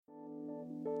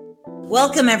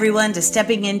Welcome, everyone, to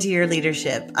Stepping Into Your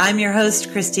Leadership. I'm your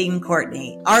host, Christine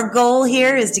Courtney. Our goal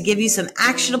here is to give you some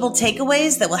actionable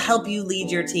takeaways that will help you lead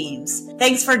your teams.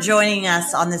 Thanks for joining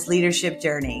us on this leadership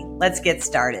journey. Let's get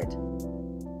started.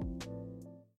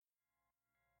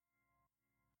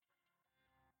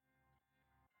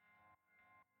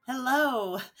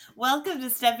 Hello. Welcome to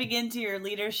Stepping Into Your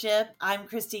Leadership. I'm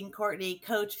Christine Courtney,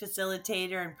 coach,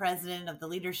 facilitator, and president of the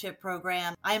Leadership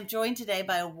Program. I am joined today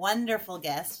by a wonderful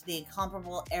guest, the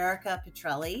incomparable Erica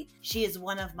Petrelli. She is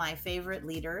one of my favorite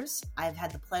leaders. I've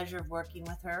had the pleasure of working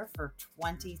with her for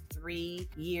 23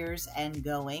 years and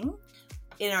going.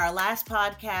 In our last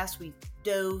podcast, we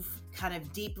dove kind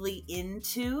of deeply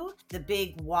into the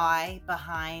big why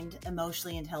behind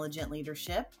emotionally intelligent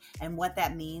leadership and what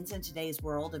that means in today's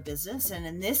world of business. And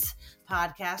in this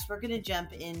podcast, we're going to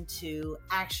jump into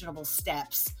actionable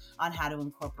steps on how to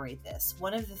incorporate this.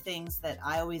 One of the things that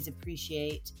I always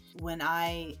appreciate when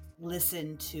I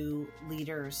listen to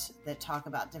leaders that talk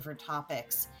about different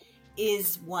topics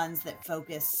is ones that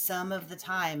focus some of the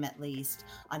time, at least,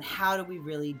 on how do we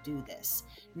really do this?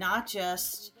 Not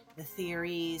just the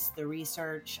theories, the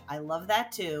research. I love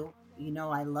that too. You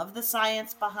know, I love the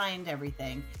science behind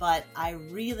everything, but I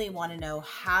really want to know,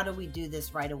 how do we do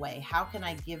this right away? How can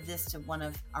I give this to one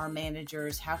of our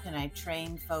managers? How can I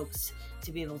train folks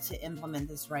to be able to implement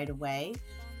this right away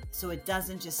so it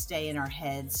doesn't just stay in our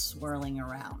heads swirling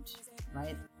around,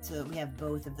 right? So that we have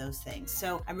both of those things.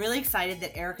 So I'm really excited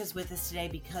that Erica's with us today,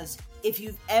 because if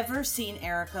you've ever seen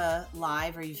Erica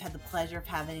live or you've had the pleasure of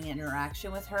having an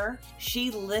interaction with her,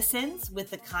 she listens with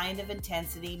the kind of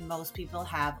intensity most people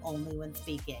have only when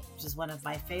speaking, which is one of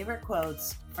my favorite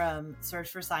quotes from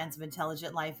Search for Signs of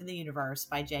Intelligent Life in the Universe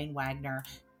by Jane Wagner.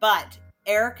 But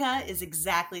Erica is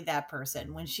exactly that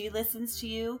person. When she listens to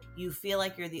you, you feel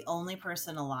like you're the only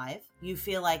person alive. You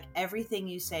feel like everything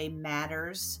you say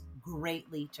matters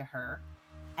greatly to her,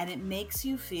 and it makes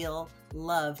you feel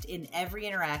loved in every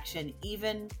interaction,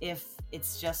 even if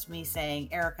it's just me saying,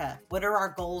 Erica, what are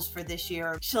our goals for this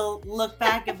year? She'll look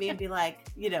back at me and be like,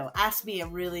 ask me a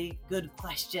really good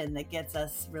question that gets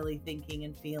us really thinking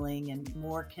and feeling and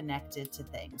more connected to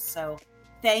things. So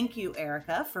thank you,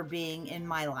 Erica, for being in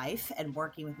my life and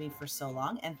working with me for so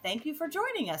long. And thank you for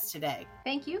joining us today.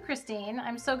 Thank you, Christine.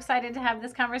 I'm so excited to have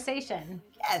this conversation.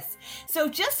 Yes. So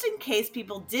just in case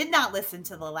people did not listen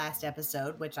to the last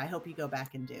episode, which I hope you go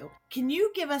back and do, can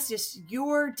you give us just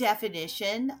your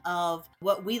definition of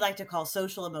what we like to call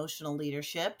social emotional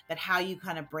leadership, but how you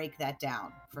kind of break that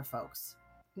down for folks?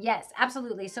 Yes,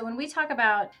 absolutely. So when we talk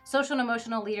about social and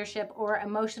emotional leadership or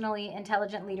emotionally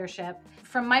intelligent leadership,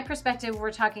 from my perspective,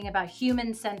 we're talking about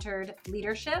human-centered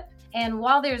leadership. And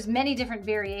while there's many different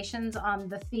variations on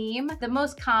the theme, the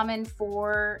most common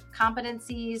for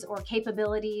competencies or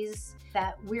capabilities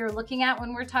that we're looking at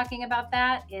when we're talking about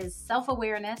that is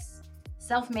self-awareness,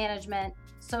 self-management,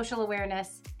 social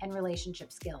awareness, and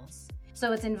relationship skills.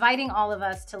 So it's inviting all of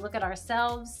us to look at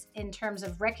ourselves in terms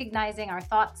of recognizing our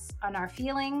thoughts and our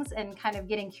feelings and kind of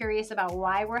getting curious about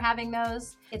why we're having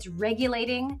those. It's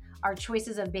regulating our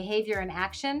choices of behavior and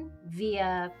action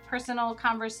via personal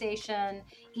conversation,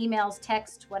 emails,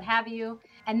 text, what have you,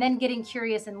 and then getting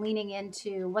curious and leaning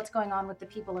into what's going on with the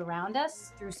people around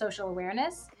us through social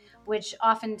awareness, which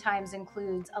oftentimes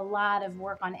includes a lot of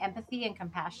work on empathy and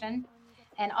compassion.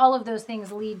 And all of those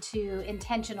things lead to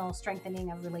intentional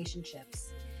strengthening of relationships.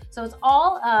 So it's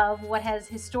all of what has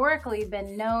historically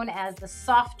been known as the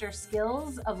softer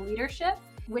skills of leadership,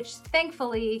 which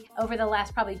thankfully over the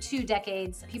last probably 2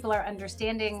 decades, people are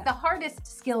understanding the hardest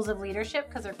skills of leadership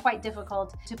because they're quite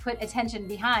difficult to put attention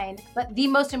behind, but the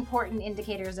most important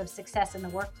indicators of success in the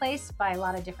workplace by a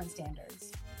lot of different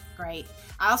standards. Great.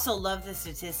 I also love the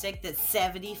statistic that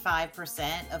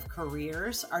 75% of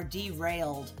careers are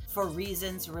derailed for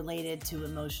reasons related to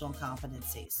emotional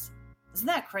competencies. Isn't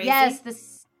that crazy? Yes,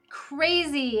 this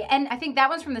crazy. And I think that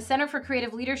one's from the Center for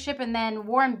Creative Leadership, and then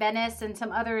Warren Bennis and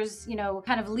some others,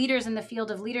 kind of leaders in the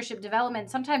field of leadership development,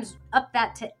 sometimes up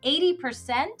that to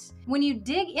 80%. When you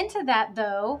dig into that,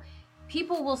 though,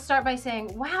 people will start by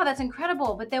saying, wow, that's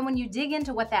incredible. But then when you dig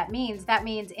into what that means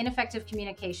ineffective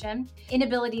communication,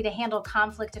 inability to handle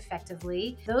conflict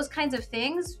effectively, those kinds of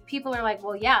things. People are like,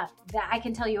 well, yeah, I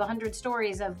can tell you 100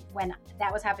 stories of when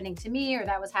that was happening to me or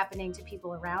that was happening to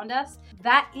people around us.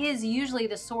 That is usually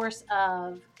the source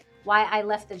of why I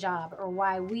left the job or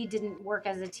why we didn't work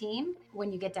as a team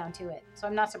when you get down to it. So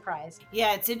I'm not surprised.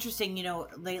 Yeah, it's interesting.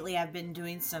 Lately I've been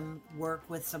doing some work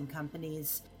with some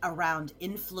companies around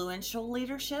influential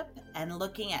leadership and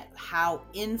looking at how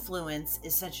influence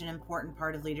is such an important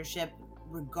part of leadership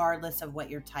regardless of what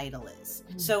your title is.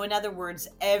 So in other words,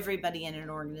 everybody in an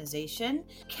organization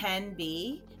can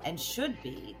be and should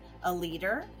be a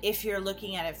leader if you're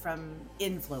looking at it from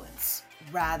influence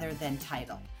rather than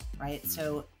title. Right?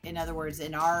 So in other words,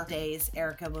 in our days,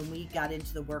 Erica, when we got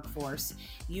into the workforce,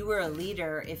 you were a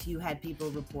leader if you had people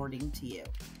reporting to you,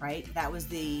 right? That was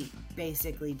the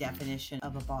basically definition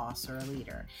of a boss or a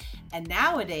leader. And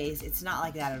nowadays, it's not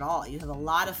like that at all. You have a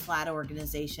lot of flat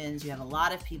organizations. You have a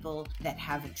lot of people that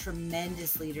have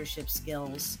tremendous leadership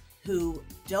skills who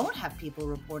don't have people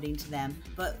reporting to them,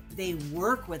 but they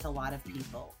work with a lot of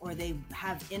people, or they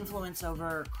have influence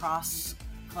over cross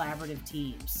collaborative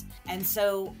teams. And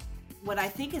so what I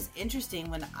think is interesting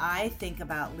when I think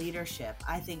about leadership,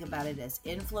 I think about it as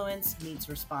influence meets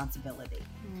responsibility.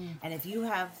 And if you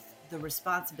have the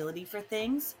responsibility for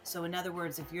things, so in other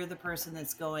words, if you're the person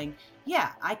that's going,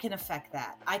 yeah, I can affect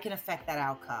that. I can affect that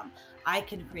outcome. I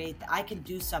can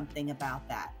do something about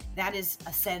that. That is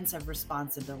a sense of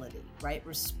responsibility, right?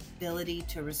 Ability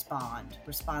to respond,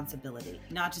 responsibility,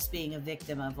 not just being a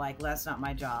victim of like, well, that's not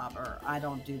my job, or I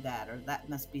don't do that, or that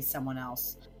must be someone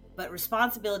else. But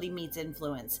responsibility meets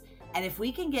influence. And if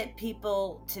we can get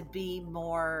people to be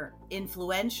more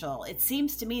influential, it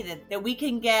seems to me that we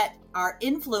can get our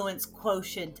influence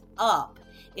quotient up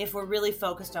if we're really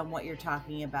focused on what you're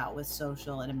talking about with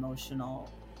social and emotional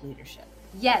leadership.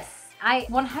 Yes, I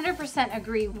 100%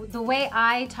 agree. The way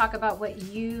I talk about what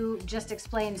you just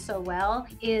explained so well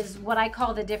is what I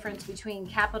call the difference between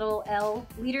capital L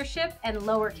leadership and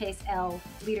lowercase l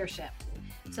leadership.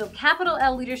 So capital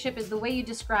L leadership is the way you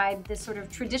describe this sort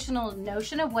of traditional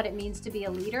notion of what it means to be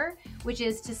a leader, which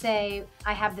is to say,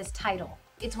 I have this title.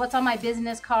 It's what's on my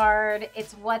business card.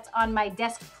 It's what's on my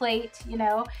desk plate.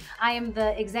 I am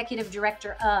the executive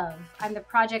director of, I'm the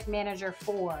project manager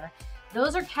for.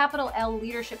 Those are capital L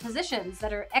leadership positions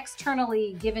that are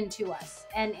externally given to us.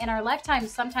 And in our lifetime,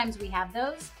 sometimes we have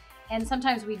those and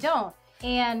sometimes we don't.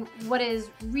 And what is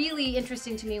really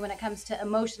interesting to me when it comes to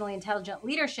emotionally intelligent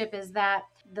leadership is that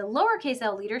the lowercase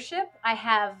l leadership I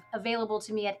have available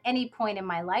to me at any point in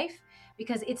my life,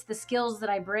 because it's the skills that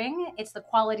I bring, it's the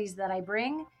qualities that I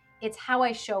bring, it's how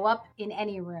I show up in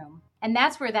any room. And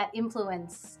that's where that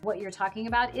influence, what you're talking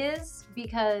about, is,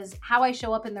 because how I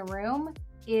show up in the room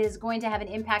is going to have an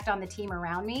impact on the team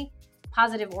around me,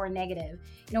 positive or negative.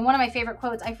 One of my favorite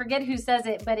quotes, I forget who says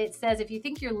it, but it says, if you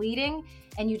think you're leading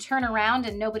and you turn around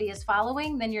and nobody is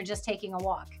following, then you're just taking a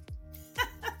walk.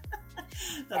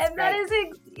 And that is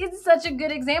it's such a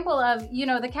good example of,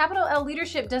 the capital L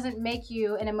leadership doesn't make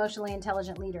you an emotionally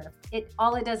intelligent leader.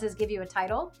 All it does is give you a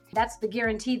title. That's the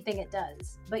guaranteed thing it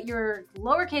does. But your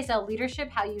lowercase l leadership,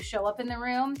 how you show up in the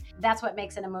room, that's what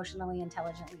makes an emotionally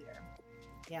intelligent leader.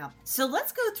 Yeah. So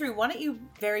let's go through. Why don't you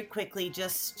very quickly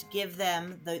just give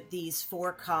them these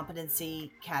 4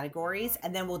 competency categories,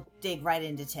 and then we'll dig right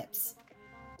into tips.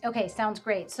 Okay, sounds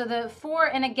great. So the 4,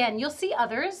 and again, you'll see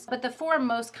others, but the 4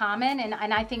 most common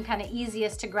and I think kind of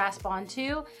easiest to grasp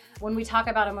onto when we talk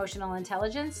about emotional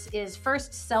intelligence is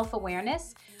first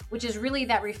self-awareness, which is really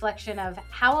that reflection of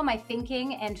how am I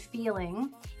thinking and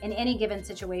feeling in any given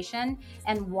situation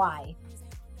and why.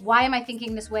 Why am I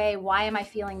thinking this way? Why am I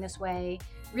feeling this way?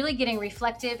 Really getting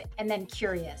reflective and then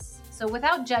curious. So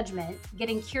without judgment,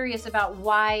 getting curious about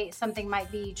why something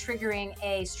might be triggering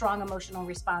a strong emotional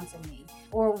response in me,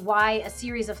 or why a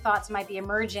series of thoughts might be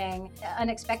emerging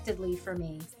unexpectedly for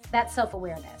me. That's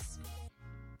self-awareness.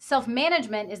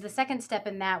 Self-management is the second step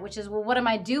in that, which is, well, what am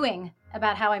I doing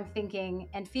about how I'm thinking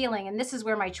and feeling? And this is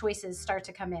where my choices start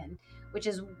to come in, which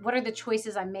is, what are the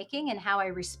choices I'm making and how I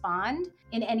respond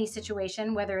in any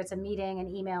situation, whether it's a meeting, an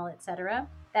email, etc.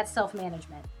 That's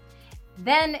self-management.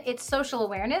 Then it's social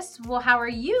awareness. Well, how are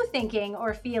you thinking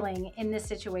or feeling in this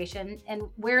situation? And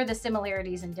where are the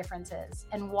similarities and differences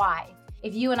and why?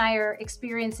 If you and I are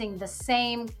experiencing the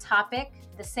same topic,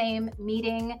 the same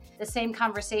meeting, the same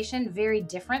conversation very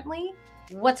differently,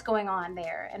 what's going on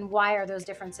there and why are those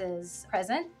differences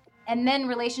present? And then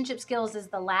relationship skills is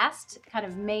the last kind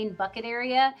of main bucket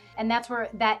area. And that's where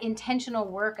that intentional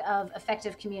work of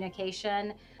effective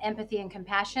communication, empathy, and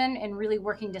compassion, and really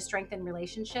working to strengthen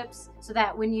relationships so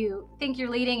that when you think you're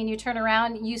leading and you turn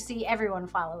around, you see everyone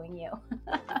following you.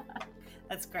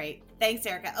 That's great. Thanks,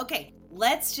 Erica. Okay,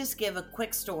 let's just give a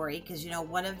quick story because,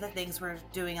 one of the things we're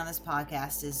doing on this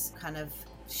podcast is kind of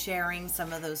sharing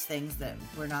some of those things that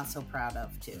we're not so proud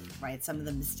of too, right? Some of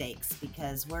the mistakes,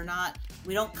 because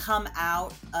we don't come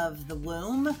out of the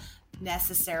womb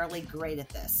necessarily great at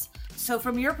this. So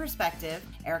from your perspective,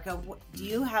 Erica, do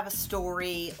you have a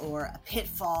story or a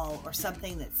pitfall or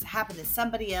something that's happened to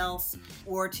somebody else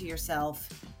or to yourself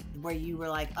where you were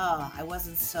like, oh, I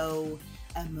wasn't so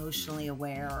emotionally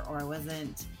aware, or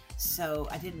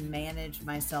I didn't manage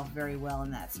myself very well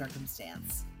in that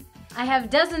circumstance. I have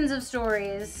dozens of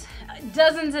stories,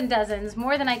 dozens and dozens,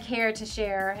 more than I care to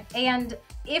share. And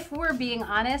if we're being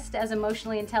honest, as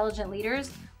emotionally intelligent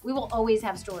leaders, we will always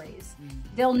have stories.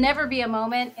 There'll never be a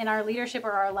moment in our leadership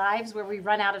or our lives where we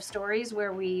run out of stories,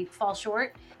 where we fall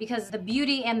short, because the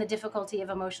beauty and the difficulty of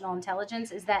emotional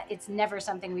intelligence is that it's never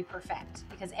something we perfect,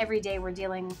 because every day we're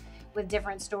dealing with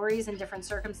different stories and different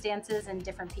circumstances and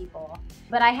different people.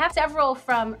 But I have several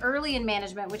from early in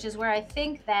management, which is where I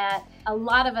think that a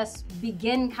lot of us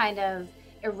begin kind of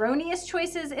erroneous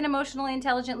choices in emotionally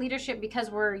intelligent leadership because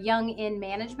we're young in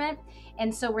management.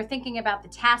 And so we're thinking about the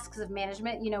tasks of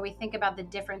management. We think about the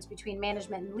difference between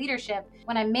management and leadership.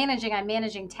 When I'm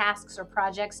managing tasks or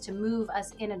projects to move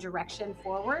us in a direction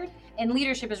forward. And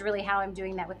leadership is really how I'm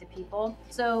doing that with the people.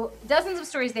 So dozens of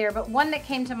stories there, but one that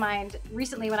came to mind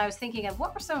recently when I was thinking of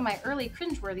what were some of my early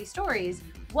cringeworthy stories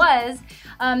was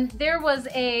there was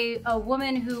a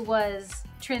woman who was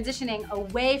transitioning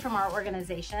away from our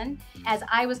organization as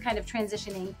I was kind of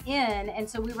transitioning in. And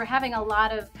so we were having a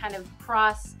lot of kind of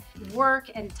cross work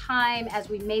and time as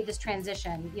we made this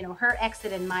transition, her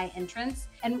exit and my entrance.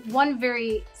 And one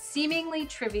very seemingly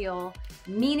trivial,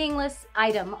 meaningless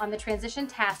item on the transition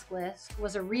task list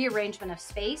was a rearrangement of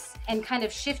space and kind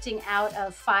of shifting out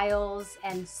of files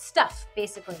and stuff,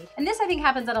 basically. And this, I think,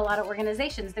 happens at a lot of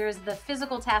organizations. There's the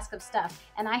physical task of stuff.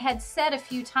 And I had said a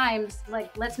few times,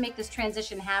 like, let's make this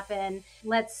transition happen.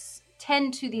 Let's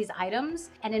tend to these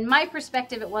items. And in my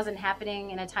perspective, it wasn't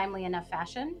happening in a timely enough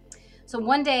fashion. So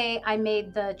one day I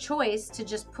made the choice to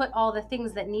just put all the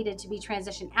things that needed to be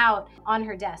transitioned out on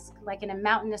her desk, like in a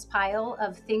mountainous pile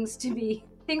of things to be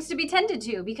tended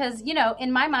to, because, in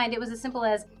my mind, it was as simple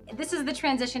as, this is the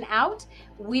transition out.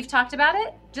 We've talked about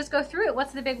it. Just go through it.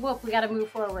 What's the big whoop? We got to move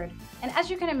forward. And as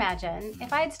you can imagine,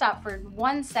 if I had stopped for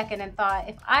 1 second and thought,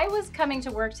 if I was coming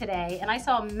to work today and I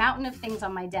saw a mountain of things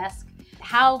on my desk,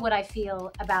 how would I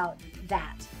feel about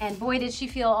that? And boy, did she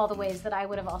feel all the ways that I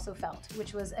would have also felt,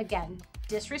 which was, again,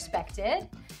 disrespected,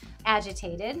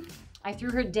 agitated. I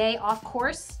threw her day off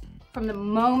course from the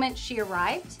moment she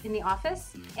arrived in the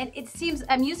office. And it seems,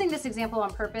 I'm using this example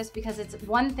on purpose because it's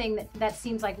one thing that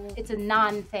seems like it's a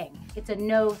non-thing. It's a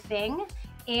no thing.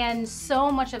 And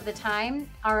so much of the time,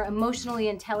 our emotionally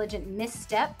intelligent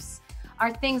missteps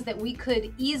are things that we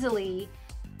could easily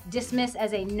dismiss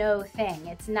as a no thing.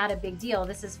 It's not a big deal.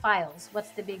 This is files. What's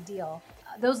the big deal?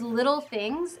 Those little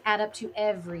things add up to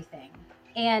everything.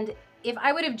 And if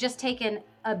I would have just taken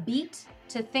a beat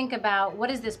to think about what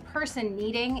is this person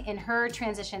needing in her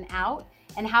transition out,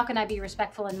 and how can I be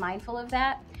respectful and mindful of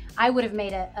that, I would have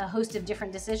made a host of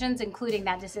different decisions, including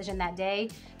that decision that day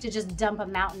to just dump a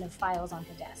mountain of files on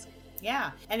her desk.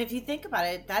 Yeah. And if you think about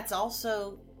it, that's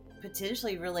also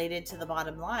potentially related to the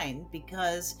bottom line,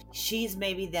 because she's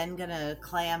maybe then going to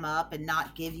clam up and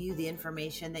not give you the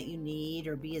information that you need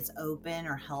or be as open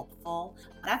or helpful.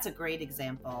 That's a great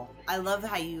example. I love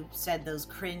how you said those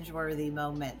cringeworthy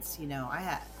moments.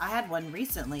 I had one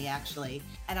recently, actually,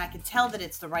 and I could tell that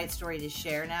it's the right story to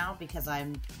share now because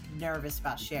I'm nervous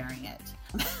about sharing it.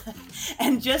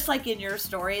 And just like in your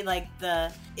story,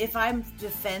 if I'm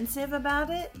defensive about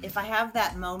it, if I have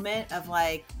that moment of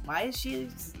like, why is she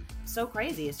so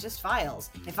crazy? It's just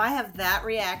files. If I have that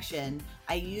reaction,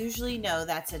 I usually know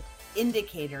that's an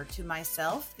indicator to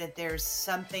myself that there's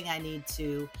something I need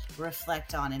to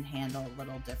reflect on and handle a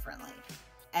little differently.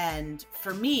 And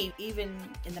for me, even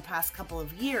in the past couple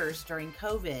of years during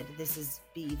COVID, this is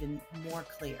even more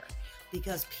clear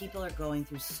because people are going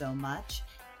through so much.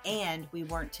 And we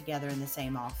weren't together in the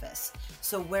same office.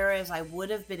 So whereas I would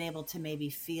have been able to maybe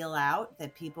feel out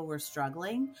that people were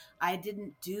struggling, I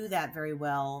didn't do that very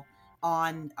well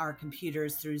on our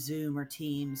computers through Zoom or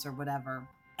Teams or whatever.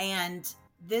 And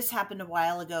this happened a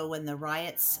while ago when the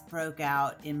riots broke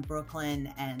out in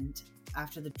Brooklyn, and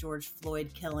after the George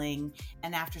Floyd killing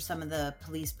and after some of the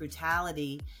police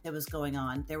brutality that was going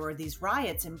on. There were these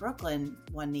riots in Brooklyn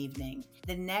one evening.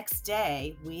 The next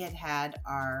day, we had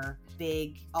our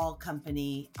big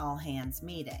all-company, all-hands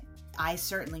meeting. I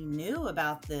certainly knew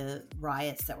about the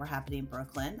riots that were happening in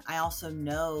Brooklyn. I also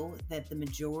know that the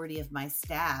majority of my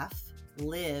staff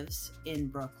lives in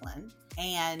Brooklyn.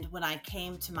 And when I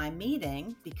came to my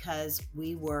meeting, because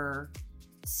we were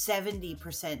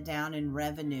 70% down in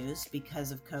revenues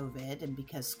because of COVID and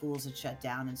because schools had shut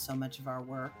down and so much of our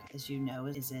work, as you know,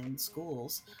 is in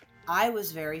schools, I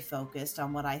was very focused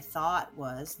on what I thought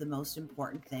was the most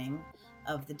important thing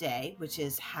of the day, which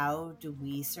is how do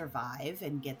we survive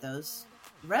and get those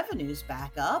revenues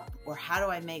back up? Or how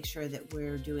do I make sure that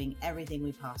we're doing everything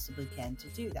we possibly can to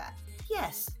do that?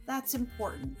 Yes, that's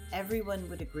important. Everyone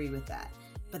would agree with that.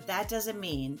 But that doesn't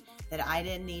mean that I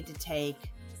didn't need to take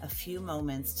a few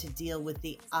moments to deal with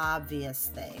the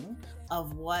obvious thing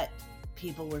of what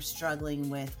people were struggling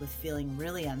with feeling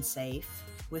really unsafe,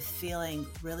 with feeling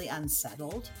really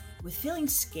unsettled, with feeling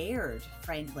scared,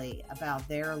 frankly, about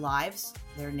their lives,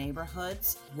 their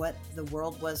neighborhoods, what the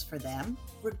world was for them.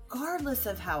 Regardless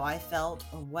of how I felt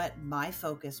or what my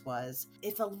focus was,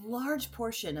 if a large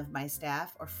portion of my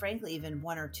staff, or frankly, even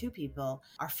one or two people,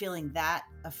 are feeling that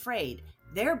afraid,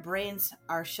 their brains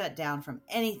are shut down from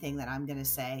anything that I'm going to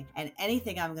say and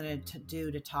anything I'm going to do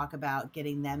to talk about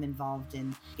getting them involved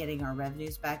in getting our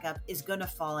revenues back up is going to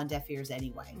fall on deaf ears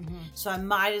anyway. So I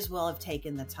might as well have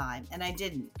taken the time, and I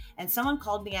didn't. And someone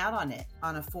called me out on it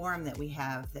on a forum that we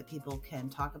have that people can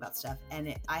talk about stuff.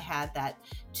 And I had that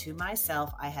to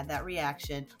myself. I had that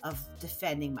reaction of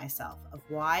defending myself of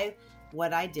why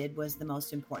what I did was the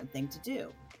most important thing to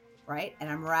do, right? And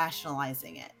I'm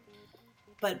rationalizing it.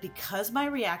 But because my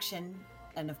reaction,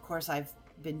 and of course I've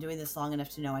been doing this long enough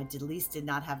to know I at least did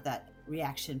not have that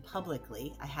reaction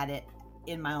publicly. I had it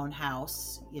in my own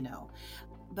house,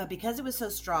 but because it was so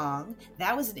strong,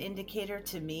 that was an indicator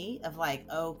to me of like,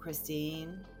 oh,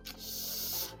 Christine,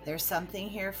 there's something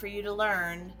here for you to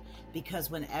learn, because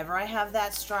whenever I have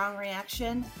that strong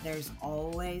reaction, there's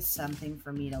always something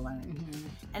for me to learn.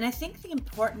 And I think the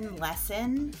important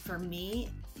lesson for me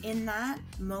in that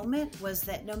moment was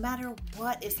that no matter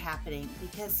what is happening,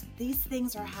 because these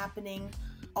things are happening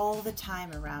all the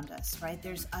time around us, right?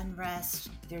 There's unrest,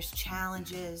 there's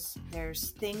challenges, there's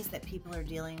things that people are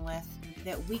dealing with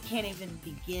that we can't even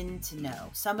begin to know.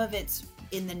 Some of it's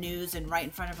in the news and right in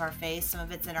front of our face, some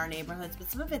of it's in our neighborhoods,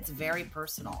 but some of it's very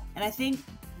personal. And I think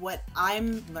what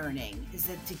I'm learning is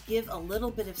that to give a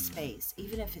little bit of space,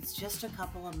 even if it's just a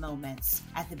couple of moments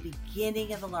at the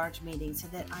beginning of a large meeting, so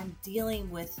that I'm dealing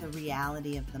with the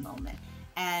reality of the moment.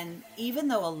 And even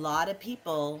though a lot of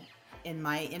people in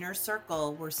my inner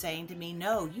circle were saying to me,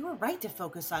 no, you were right to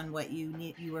focus on what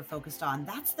you were focused on.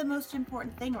 That's the most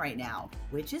important thing right now,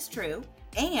 which is true.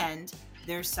 And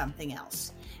there's something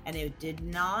else. And it did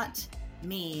not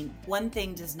mean one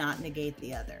thing does not negate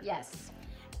the other. Yes.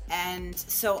 And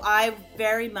so I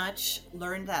very much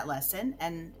learned that lesson,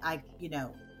 and I,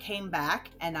 came back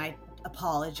and I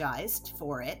apologized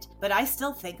for it, but I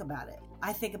still think about it.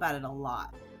 I think about it a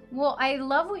lot. Well, I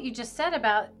love what you just said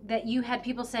about that you had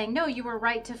people saying, no, you were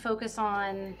right to focus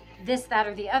on this, that,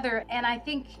 or the other. And I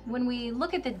think when we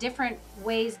look at the different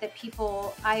ways that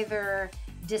people either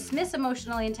dismiss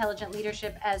emotionally intelligent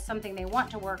leadership as something they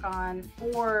want to work on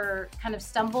or kind of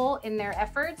stumble in their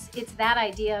efforts, it's that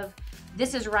idea of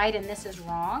this is right and this is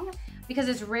wrong, because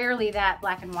it's rarely that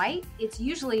black and white. It's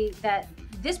usually that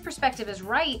this perspective is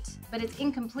right, but it's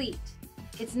incomplete.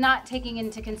 It's not taking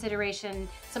into consideration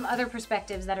some other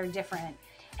perspectives that are different.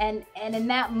 And in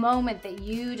that moment that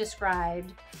you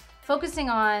described, focusing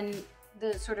on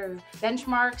the sort of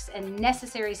benchmarks and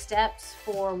necessary steps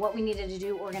for what we needed to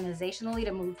do organizationally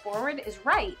to move forward is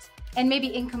right, and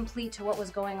maybe incomplete to what was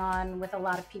going on with a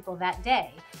lot of people that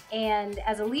day. And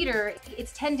as a leader,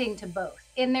 it's tending to both.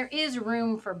 And there is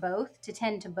room for both, to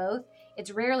tend to both. It's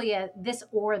rarely a this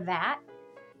or that.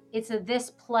 It's a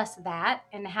this plus that.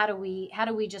 And how do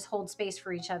we just hold space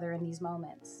for each other in these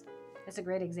moments? That's a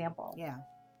great example. Yeah.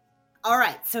 All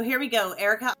right, so here we go,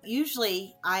 Erica.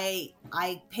 Usually I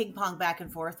ping pong back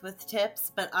and forth with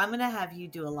tips, but I'm going to have you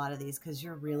do a lot of these because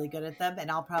you're really good at them,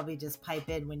 and I'll probably just pipe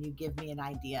in when you give me an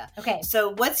idea. Okay.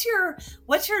 So what's your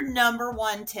number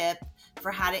one tip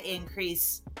for how to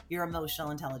increase your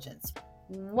emotional intelligence?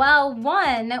 Well,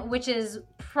 one, which is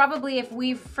probably if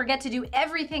we forget to do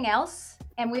everything else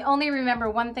and we only remember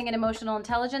one thing in emotional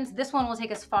intelligence, this one will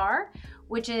take us far,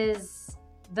 which is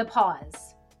the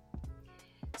pause.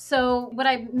 So what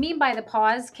I mean by the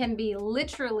pause can be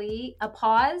literally a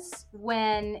pause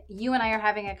when you and I are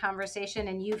having a conversation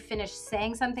and you finish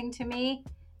saying something to me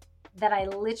that I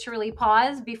literally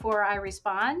pause before I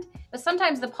respond. But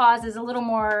sometimes the pause is a little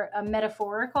more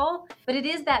metaphorical, but it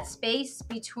is that space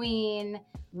between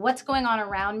what's going on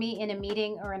around me in a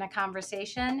meeting or in a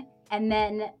conversation and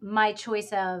then my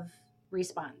choice of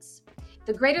response.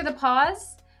 The greater the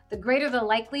pause, the greater the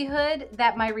likelihood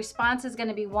that my response is going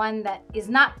to be one that is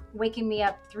not waking me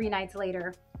up 3 nights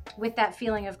later with that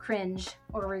feeling of cringe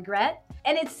or regret.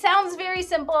 And it sounds very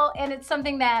simple, and it's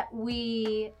something that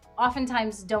we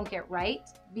oftentimes don't get right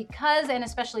because, and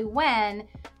especially when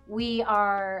we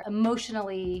are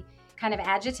emotionally kind of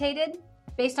agitated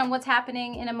based on what's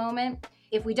happening in a moment.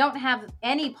 If we don't have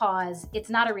any pause, it's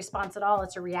not a response at all,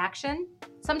 it's a reaction.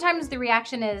 Sometimes the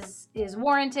reaction is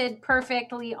warranted,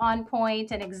 perfectly on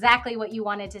point, and exactly what you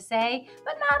wanted to say,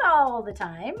 but not all the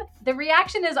time. The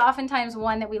reaction is oftentimes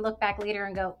one that we look back later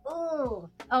and go, "Ooh,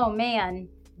 oh man,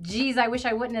 geez, I wish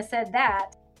I wouldn't have said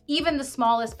that." Even the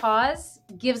smallest pause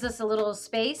gives us a little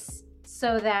space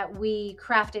so that we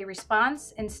craft a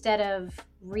response instead of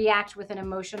react with an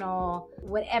emotional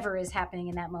whatever is happening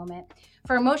in that moment.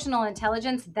 For emotional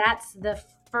intelligence, that's the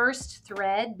first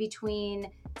thread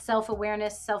between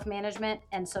self-awareness, self-management,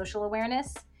 and social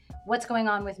awareness. What's going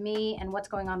on with me and what's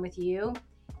going on with you?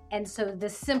 And so the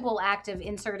simple act of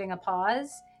inserting a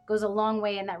pause goes a long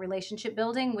way in that relationship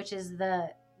building, which is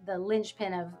the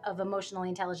linchpin of emotionally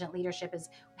intelligent leadership, is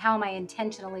how am I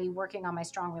intentionally working on my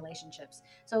strong relationships?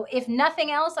 So if nothing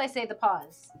else, I say the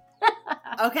pause.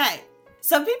 Okay.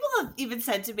 Some people have even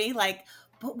said to me, like,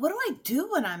 but what do I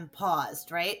do when I'm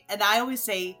paused, right? And I always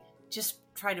say, just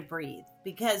try to breathe.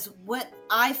 Because what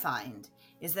I find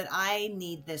is that I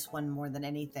need this one more than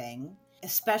anything,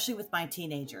 especially with my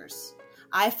teenagers.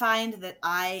 I find that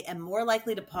I am more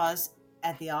likely to pause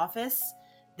at the office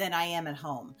than I am at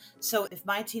home. So if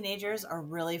my teenagers are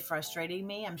really frustrating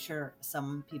me, I'm sure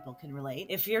some people can relate.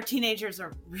 If your teenagers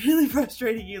are really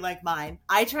frustrating you like mine,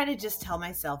 I try to just tell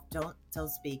myself, don't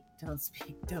speak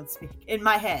in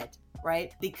my head,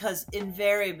 right? Because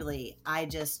invariably I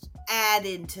just add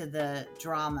into the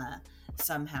drama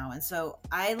somehow. And so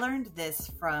I learned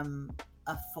this from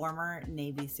a former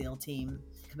Navy SEAL team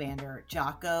commander,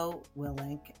 Jocko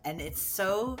Willink,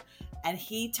 and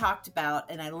he talked about,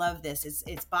 and I love this,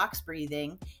 it's box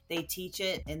breathing. They teach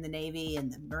it in the Navy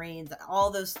and the Marines, all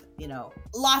those,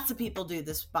 lots of people do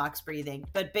this box breathing.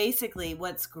 But basically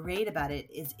what's great about it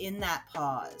is in that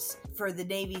pause. For the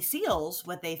Navy SEALs,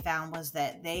 what they found was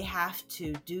that they have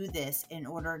to do this in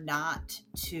order not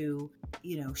to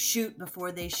shoot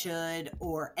before they should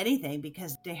or anything,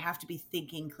 because they have to be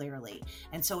thinking clearly.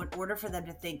 And so in order for them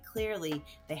to think clearly,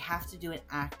 they have to do an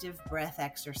active breath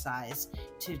exercise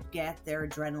to get their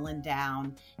adrenaline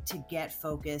down, to get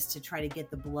focused, to try to get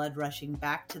the blood rushing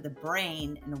back to the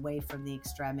brain and away from the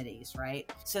extremities,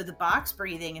 right? So the box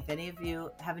breathing, if any of you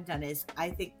haven't done it, is, I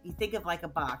think you think of like a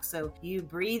box. So you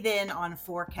breathe in on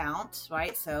 4 counts,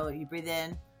 right? So you breathe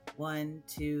in 1,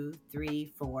 2,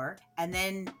 3, 4, and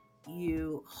then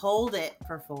you hold it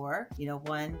for 4,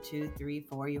 1, 2, 3,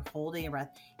 4, you're holding your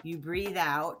breath. You breathe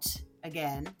out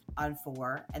again on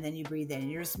 4, and then you breathe in.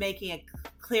 You're just making a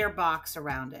clear box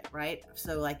around it, right?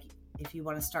 So like if you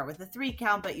want to start with a 3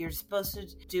 count, but you're supposed to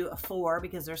do a 4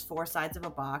 because there's 4 sides of a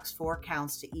box, 4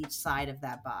 counts to each side of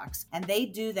that box. And they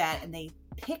do that and they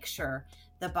picture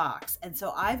the box. And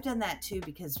so I've done that too,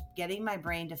 because getting my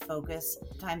brain to focus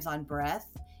sometimes on breath,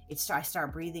 I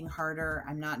start breathing harder.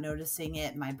 I'm not noticing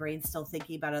it. My brain's still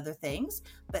thinking about other things.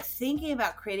 But thinking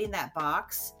about creating that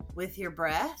box with your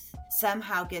breath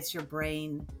somehow gets your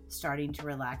brain starting to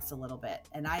relax a little bit.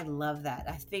 And I love that.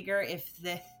 I figure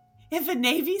if a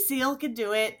Navy SEAL can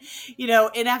do it,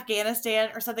 in Afghanistan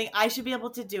or something, I should be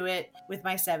able to do it with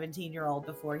my 17-year-old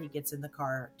before he gets in the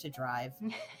car to drive,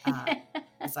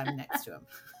 as I'm next to him.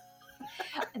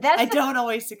 I don't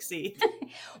always succeed.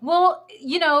 Well,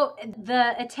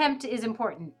 the attempt is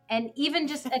important. And even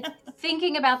just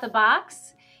thinking about the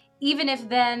box, even if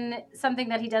then something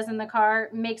that he does in the car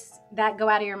makes that go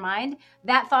out of your mind,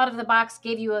 that thought of the box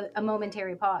gave you a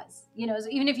momentary pause. So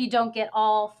even if you don't get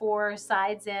all 4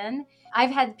 sides in,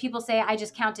 I've had people say, I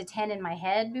just count to 10 in my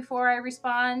head before I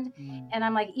respond. And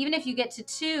I'm like, even if you get to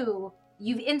 2,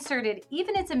 you've inserted,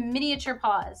 even it's a miniature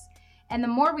pause. And the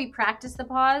more we practice the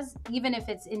pause, even if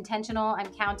it's intentional, I'm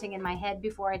counting in my head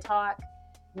before I talk,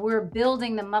 we're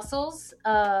building the muscles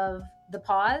of the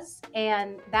pause.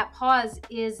 And that pause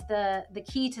is the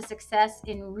key to success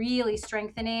in really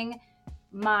strengthening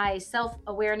my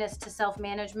self-awareness to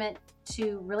self-management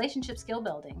to relationship skill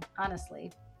building,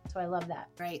 honestly. So I love that.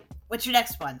 Right. What's your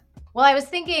next one? Well, I was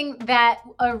thinking that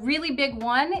a really big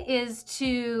one is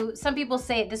some people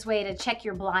say it this way, to check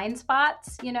your blind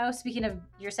spots. Speaking of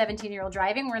your 17-year-old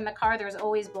driving, we're in the car, there's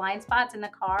always blind spots in the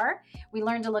car. We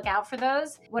learn to look out for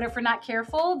those. What if we're not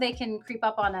careful? They can creep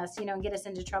up on us, and get us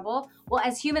into trouble. Well,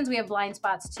 as humans, we have blind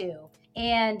spots too.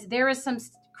 And there is some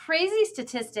crazy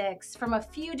statistics from a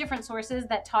few different sources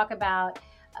that talk about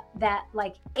that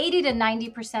like 80 to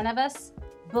 90% of us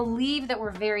believe that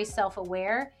we're very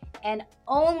self-aware, and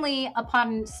only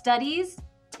upon studies,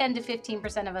 10 to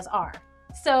 15% of us are.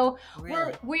 So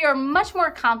really? we are much more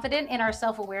confident in our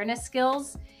self-awareness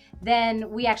skills than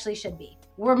we actually should be.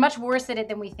 We're much worse at it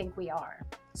than we think we are.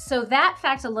 So that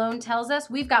fact alone tells us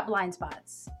we've got blind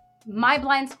spots. My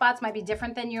blind spots might be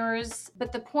different than yours,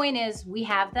 but the point is we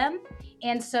have them.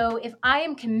 And so if I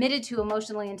am committed to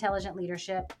emotionally intelligent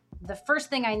leadership, the first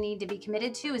thing I need to be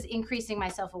committed to is increasing my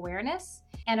self-awareness.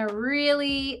 And a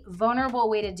really vulnerable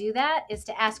way to do that is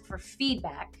to ask for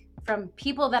feedback from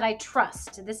people that I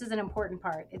trust. This is an important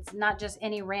part. It's not just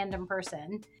any random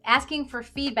person. Asking for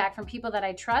feedback from people that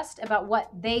I trust about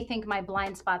what they think my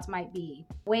blind spots might be.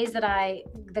 Ways that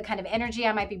the kind of energy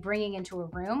I might be bringing into a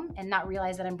room and not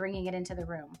realize that I'm bringing it into the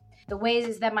room. The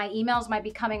ways that my emails might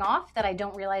be coming off that I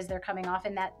don't realize they're coming off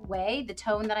in that way, the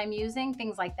tone that I'm using,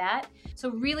 things like that.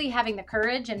 So really having the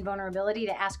courage and vulnerability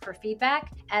to ask for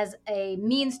feedback as a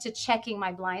means to checking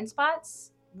my blind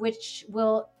spots, which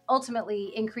will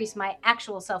ultimately increase my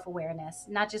actual self-awareness,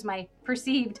 not just my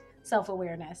perceived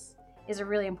self-awareness, is a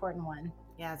really important one.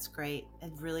 Yeah, it's great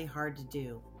and really hard to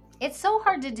do. It's so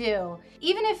hard to do.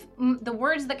 Even if the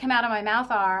words that come out of my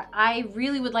mouth are, I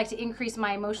really would like to increase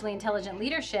my emotionally intelligent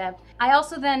leadership, I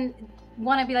also then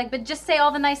want to be like, but just say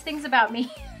all the nice things about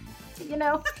me. You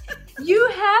know, you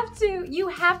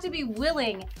have to be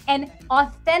willing and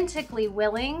authentically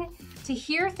willing to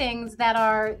hear things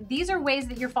that these are ways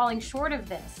that you're falling short of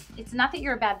this. It's not that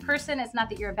you're a bad person. It's not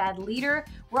that you're a bad leader.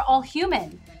 We're all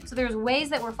human. So there's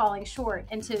ways that we're falling short.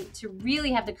 And to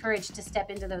really have the courage to step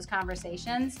into those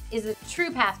conversations is a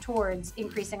true path towards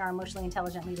increasing our emotionally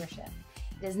intelligent leadership.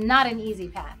 It is not an easy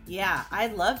path. Yeah,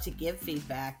 I'd love to give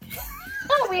feedback.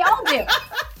 Oh, we all do.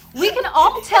 We can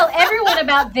all tell everyone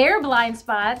about their blind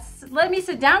spots. Let me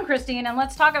sit down, Christine, and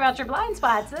let's talk about your blind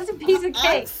spots. That's a piece of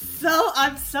cake.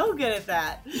 I'm so good at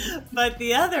that. But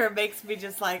the other makes me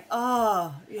just like,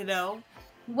 oh, you know.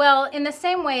 Well, in the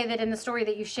same way that in the story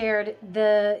that you shared,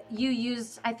 you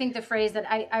used, I think, the phrase that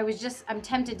I'm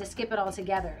tempted to skip it all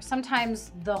together.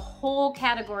 Sometimes the whole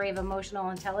category of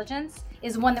emotional intelligence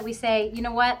is one that we say, you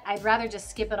know what, I'd rather just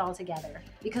skip it all together.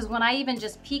 Because when I even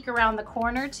just peek around the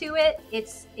corner to it,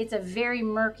 it's a very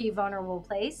murky, vulnerable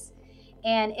place.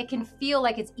 And it can feel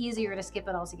like it's easier to skip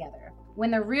it all together.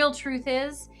 When the real truth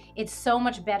is, it's so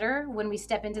much better when we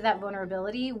step into that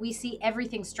vulnerability, we see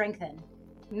everything strengthen.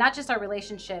 Not just our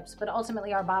relationships, but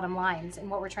ultimately our bottom lines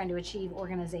and what we're trying to achieve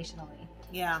organizationally.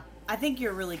 Yeah, I think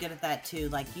you're really good at that too.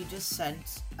 Like you just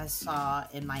I saw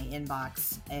in my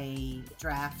inbox a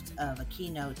draft of a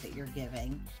keynote that you're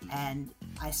giving, and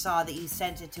I saw that you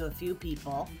sent it to a few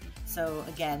people. So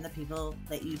again, the people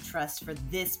that you trust for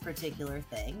this particular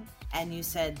thing. And you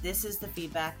said, this is the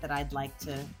feedback that I'd like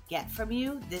to get from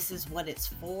you. This is what it's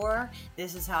for.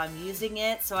 This is how I'm using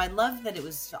it. So I love that it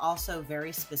was also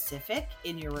very specific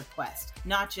in your request,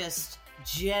 not just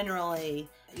generally,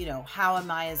 you know, how am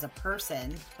I as a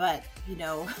person, but, you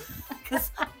know,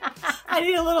 because I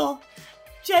need a little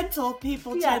gentle,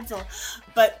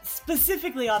 but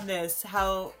specifically on this,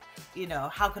 how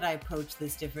could I approach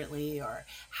this differently, or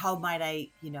how might I,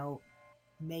 you know,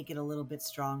 make it a little bit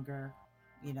stronger?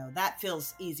 You know, that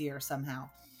feels easier somehow.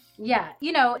 Yeah,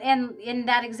 you know, and in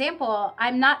that example,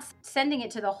 I'm not sending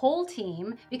it to the whole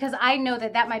team because I know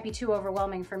that might be too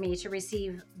overwhelming for me to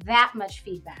receive that much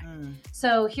feedback.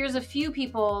 So here's a few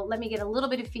people, let me get a little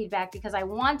bit of feedback because I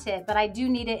want it, but I do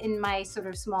need it in my sort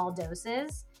of small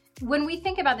doses. When we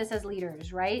think about this as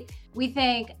leaders, right, we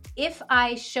think if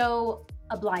I show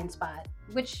a blind spot,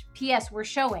 which PS we're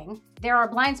showing, there are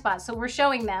blind spots, so we're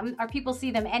showing them, our people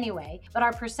see them anyway, but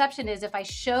our perception is if I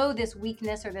show this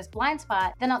weakness or this blind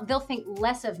spot, then they'll think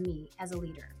less of me as a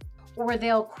leader, or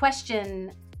they'll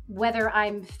question whether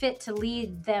I'm fit to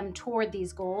lead them toward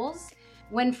these goals.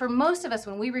 When for most of us,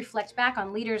 when we reflect back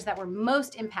on leaders that were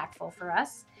most impactful for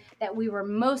us, that we were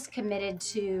most committed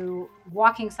to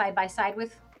walking side by side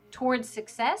with towards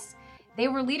success, they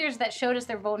were leaders that showed us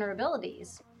their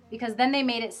vulnerabilities, because then they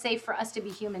made it safe for us to be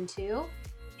human too.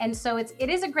 And so it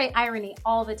is a great irony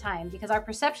all the time, because our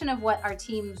perception of what our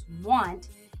teams want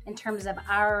in terms of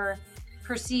our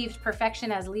perceived perfection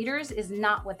as leaders is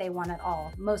not what they want at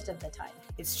all, most of the time.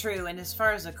 It's true. And as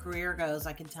far as a career goes,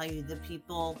 I can tell you the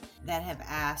people that have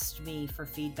asked me for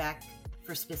feedback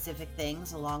for specific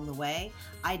things along the way,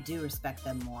 I do respect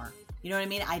them more. You know what I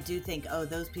mean? I do think, oh,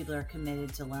 those people are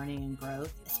committed to learning and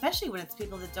growth, especially when it's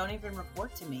people that don't even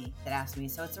report to me that ask me.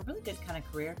 So it's a really good kind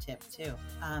of career tip too.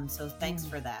 So thanks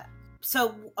for that.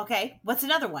 So, okay, what's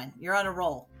another one? You're on a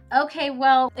roll. Okay,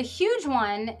 well, a huge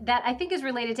one that I think is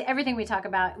related to everything we talk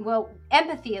about. Well,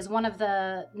 empathy is one of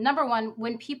the number one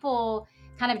when people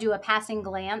kind of do a passing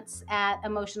glance at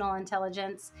emotional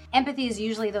intelligence, empathy is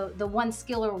usually the one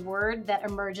skill or word that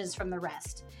emerges from the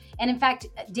rest. And in fact,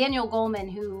 Daniel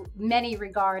Goleman, who many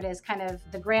regard as kind of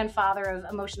the grandfather of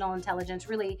emotional intelligence,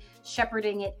 really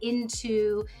shepherding it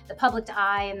into the public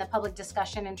eye and the public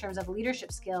discussion in terms of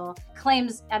leadership skill,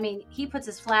 claims, he puts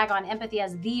his flag on empathy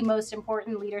as the most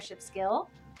important leadership skill.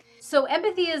 So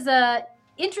empathy is a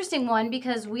interesting one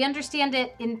because we understand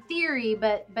it in theory,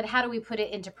 but how do we put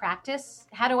it into practice?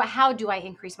 How do I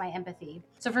increase my empathy?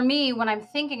 So for me, when I'm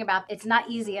thinking about it's not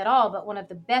easy at all, but one of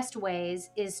the best ways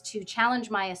is to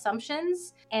challenge my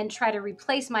assumptions and try to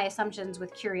replace my assumptions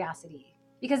with curiosity.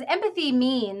 Because empathy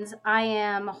means I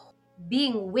am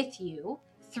being with you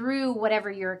through whatever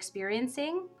you're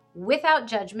experiencing without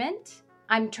judgment.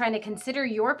 I'm trying to consider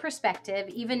your perspective,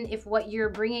 even if what you're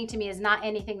bringing to me is not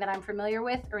anything that I'm familiar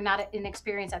with or not an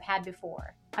experience I've had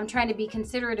before. I'm trying to be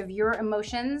considerate of your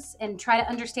emotions and try to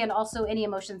understand also any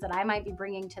emotions that I might be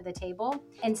bringing to the table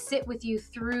and sit with you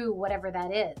through whatever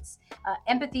that is.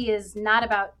 Empathy is not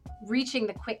about reaching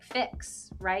the quick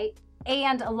fix, right?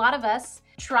 And a lot of us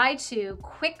try to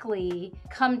quickly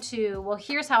come to, well,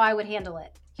 here's how I would handle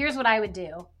it. Here's what I would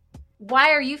do.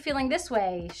 Why are you feeling this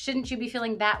way? Shouldn't you be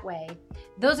feeling that way?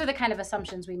 Those are the kind of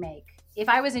assumptions we make. If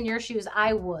I was in your shoes,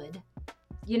 I would.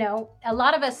 A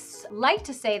lot of us like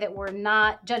to say that we're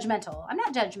not judgmental. I'm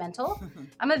not judgmental.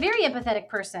 I'm a very empathetic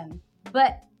person.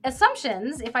 But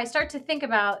assumptions, if I start to think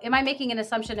about, am I making an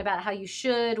assumption about how you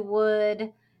should,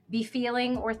 would be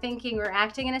feeling or thinking or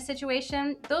acting in a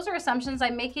situation? Those are assumptions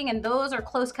I'm making, and those are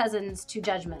close cousins to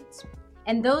judgments.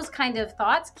 And those kind of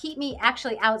thoughts keep me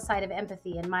actually outside of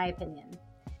empathy, in my opinion.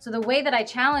 So the way that I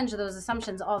challenge those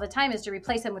assumptions all the time is to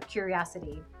replace them with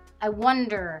curiosity. I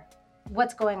wonder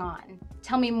what's going on.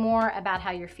 Tell me more about how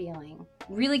you're feeling.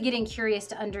 Really getting curious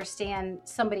to understand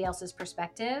somebody else's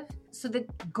perspective. So the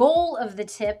goal of the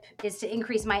tip is to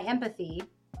increase my empathy,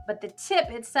 but the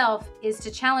tip itself is to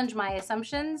challenge my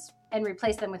assumptions and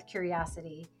replace them with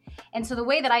curiosity. And so the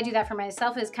way that I do that for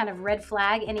myself is kind of red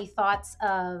flag any thoughts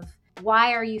of,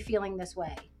 why are you feeling this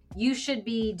way? You should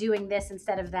be doing this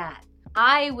instead of that.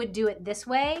 I would do it this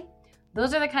way.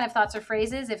 Those are the kind of thoughts or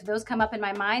phrases. If those come up in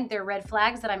my mind, they're red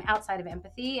flags that I'm outside of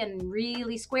empathy and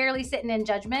really squarely sitting in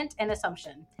judgment and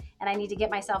assumption. And I need to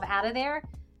get myself out of there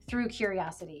through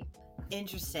curiosity.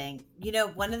 Interesting.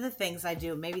 One of the things I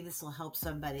do, maybe this will help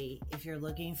somebody if you're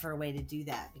looking for a way to do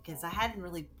that, because I hadn't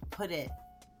really put it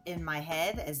in my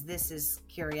head as this is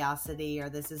curiosity or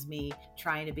this is me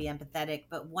trying to be empathetic.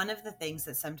 But one of the things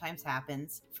that sometimes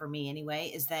happens for me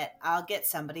anyway is that I'll get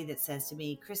somebody that says to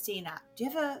me, Christine, do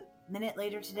you have a minute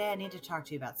later today? I need to talk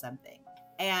to you about something.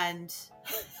 And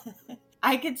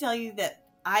I can tell you that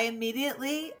I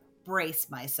immediately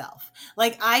brace myself.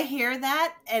 Like I hear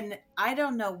that and I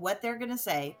don't know what they're going to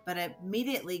say, but I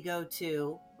immediately go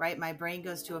to, right? My brain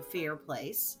goes to a fear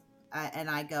place and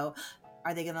I go,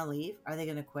 are they going to leave? Are they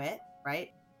going to quit?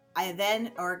 Right?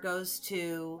 Or it goes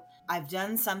to, I've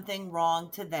done something wrong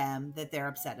to them that they're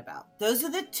upset about. Those are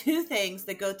the two things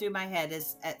that go through my head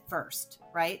at first.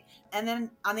 Right? And then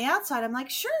on the outside, I'm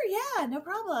like, sure, yeah, no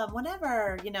problem,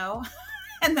 whatever,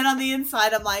 And then on the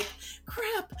inside, I'm like,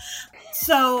 crap.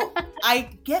 So I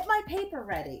get my paper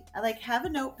ready. I have a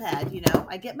notepad,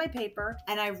 I get my paper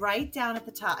and I write down at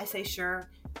the top. I say, sure.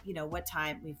 What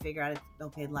time we figure out,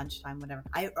 okay, lunchtime, whatever.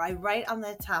 I write on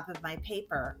the top of my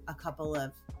paper a couple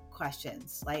of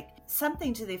questions, like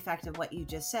something to the effect of what you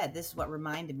just said. This is what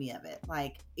reminded me of it.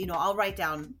 I'll write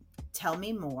down, tell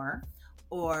me more,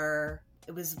 or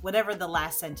it was whatever the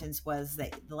last sentence was,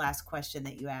 that the last question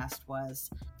that you asked was.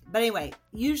 But anyway,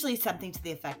 usually something to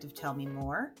the effect of tell me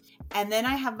more. And then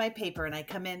I have my paper and I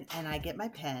come in and I get my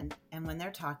pen. And when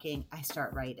they're talking, I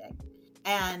start writing.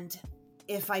 And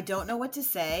if I don't know what to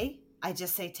say, I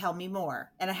just say, tell me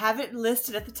more. And I have it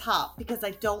listed at the top because I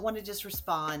don't want to just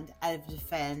respond out of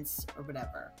defense or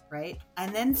whatever, right?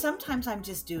 And then sometimes I'm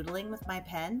just doodling with my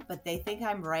pen, but they think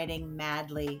I'm writing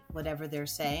madly whatever they're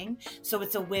saying. So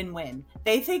it's a win-win.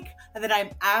 They think that I'm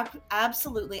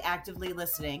absolutely actively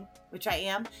listening, which I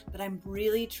am, but I'm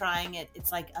really trying it.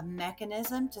 It's like a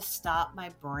mechanism to stop my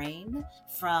brain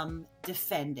from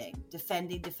defending,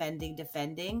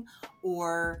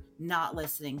 or not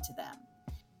listening to them.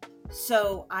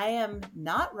 So I am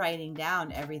not writing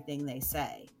down everything they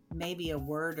say, maybe a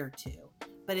word or two,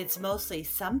 but it's mostly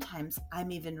sometimes I'm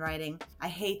even writing, I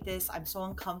hate this, I'm so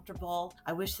uncomfortable,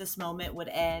 I wish this moment would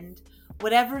end.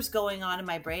 Whatever's going on in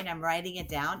my brain, I'm writing it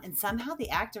down, and somehow the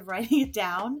act of writing it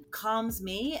down calms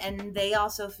me, and they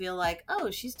also feel like, oh,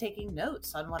 she's taking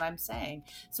notes on what I'm saying.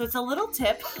 So it's a little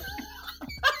tip.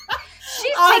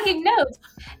 She's taking notes.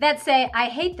 that say, I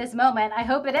hate this moment. I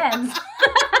hope it ends.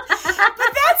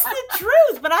 But that's the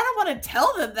truth. But I don't want to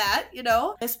tell them that,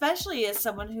 especially as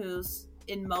someone who's,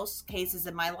 in most cases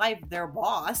in my life, their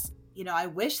boss. I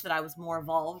wish that I was more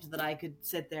evolved, that I could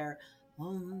sit there,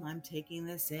 I'm taking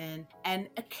this in. And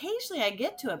occasionally I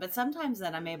get to it, but sometimes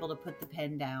then I'm able to put the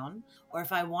pen down. Or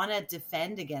if I want to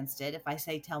defend against it, if I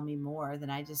say, tell me more,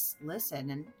 then I just listen.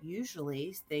 And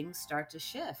usually things start to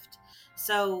shift.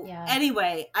 So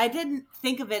Anyway, I didn't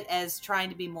think of it as trying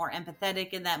to be more empathetic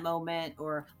in that moment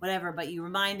or whatever, but you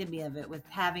reminded me of it with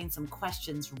having some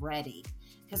questions ready.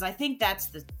 Because I think that's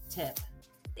the tip.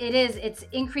 It's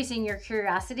increasing your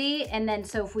curiosity. And then,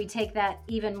 so if we take that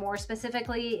even more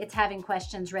specifically, it's having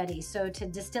questions ready. So to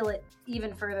distill it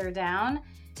even further down,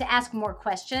 to ask more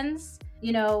questions,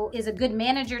 is a good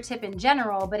manager tip in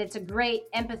general, but it's a great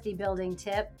empathy building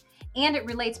tip. And it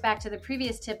relates back to the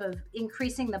previous tip of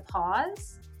increasing the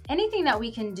pause. Anything that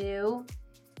we can do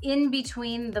in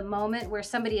between the moment where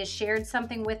somebody has shared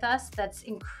something with us that's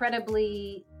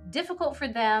incredibly difficult for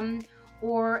them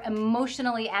or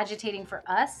emotionally agitating for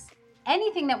us,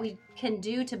 anything that we can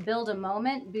do to build a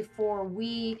moment before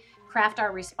we craft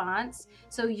our response.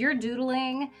 So your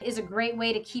doodling is a great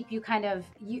way to keep you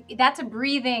that's a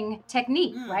breathing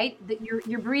technique, right? That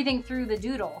you're breathing through the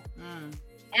doodle.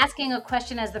 Asking a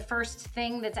question as the first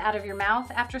thing that's out of your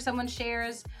mouth after someone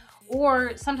shares,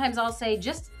 or sometimes I'll say,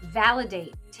 just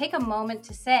validate. Take a moment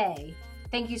to say,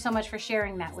 thank you so much for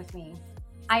sharing that with me.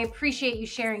 I appreciate you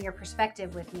sharing your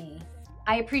perspective with me.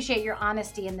 I appreciate your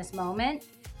honesty in this moment.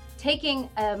 Taking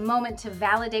a moment to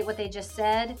validate what they just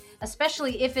said,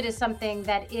 especially if it is something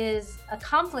that is a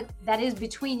conflict that is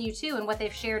between you two and what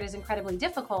they've shared is incredibly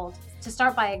difficult, to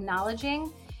start by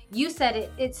acknowledging. You said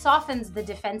it softens the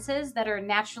defenses that are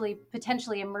naturally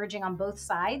potentially emerging on both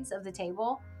sides of the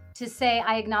table, to say,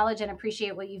 I acknowledge and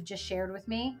appreciate what you've just shared with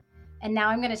me. And now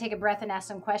I'm going to take a breath and ask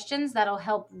some questions that'll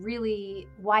help really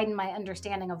widen my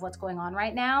understanding of what's going on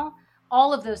right now.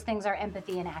 All of those things are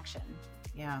empathy in action.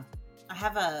 Yeah. I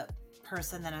have a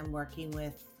person that I'm working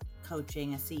with,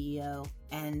 coaching, a CEO,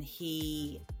 and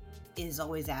he is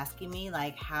always asking me,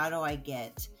 how do I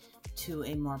get to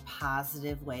a more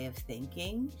positive way of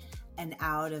thinking and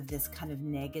out of this kind of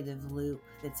negative loop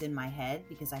that's in my head,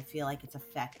 because I feel like it's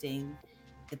affecting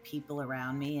the people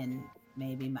around me and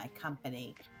maybe my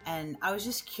company. And I was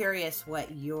just curious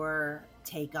what your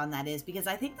take on that is, because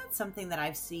I think that's something that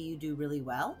I see you do really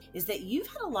well, is that you've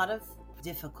had a lot of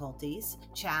difficulties,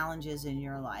 challenges in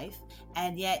your life,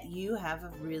 and yet you have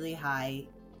a really high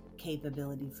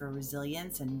capability for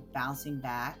resilience and bouncing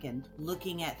back and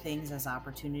looking at things as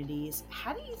opportunities.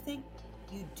 How do you think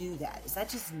you do that? Is that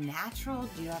just natural?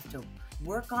 Do you have to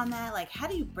work on that? How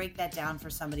do you break that down for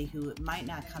somebody who it might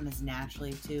not come as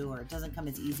naturally to, or it doesn't come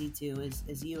as easy to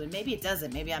as you? And maybe it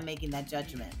doesn't. Maybe I'm making that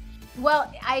judgment.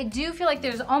 Well, I do feel like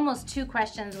there's almost two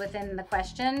questions within the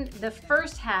question. The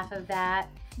first half of that,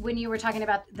 when you were talking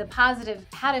about the positive,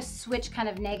 how to switch kind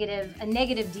of a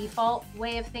negative default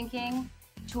way of thinking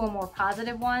to a more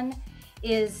positive one,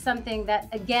 is something that,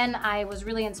 again, I was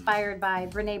really inspired by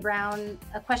Brené Brown,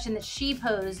 a question that she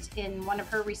posed in one of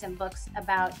her recent books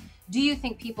about, do you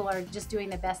think people are just doing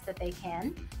the best that they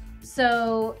can?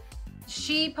 So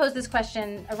she posed this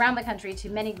question around the country to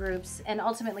many groups and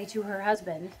ultimately to her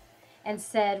husband, and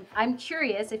said, I'm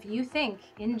curious if you think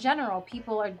in general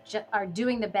people are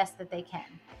doing the best that they can.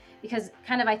 Because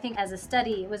kind of, I think as a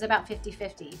study, it was about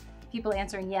 50-50, people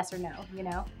answering yes or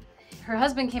no, Her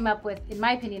husband came up with, in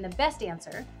my opinion, the best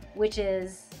answer, which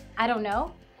is, I don't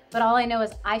know, but all I know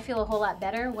is I feel a whole lot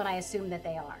better when I assume that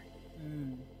they are.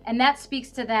 And that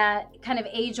speaks to that kind of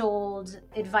age-old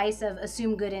advice of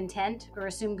assume good intent or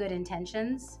assume good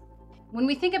intentions. When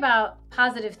we think about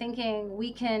positive thinking,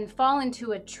 we can fall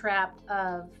into a trap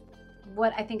of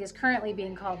what I think is currently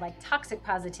being called toxic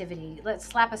positivity. Let's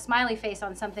slap a smiley face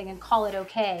on something and call it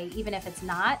okay, even if it's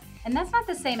not. And that's not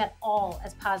the same at all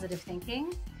as positive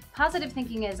thinking. Positive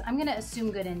thinking is, I'm going to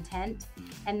assume good intent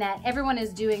and that everyone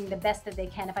is doing the best that they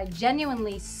can. If I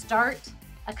genuinely start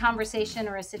a conversation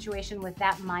or a situation with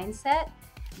that mindset,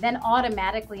 then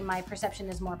automatically my perception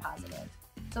is more positive.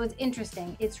 So it's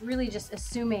interesting. It's really just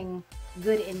assuming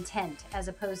good intent as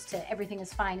opposed to everything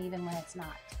is fine even when it's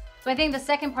not. So I think the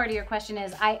second part of your question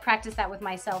is, I practice that with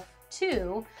myself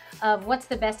too, of what's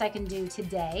the best I can do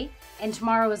today, and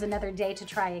tomorrow is another day to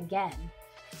try again.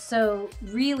 So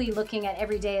really looking at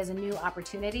every day as a new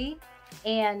opportunity.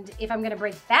 And if I'm going to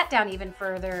break that down even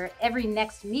further, every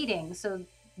next meeting, so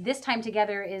this time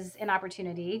together is an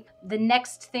opportunity. The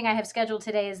next thing I have scheduled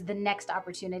today is the next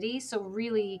opportunity. So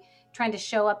really trying to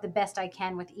show up the best I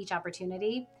can with each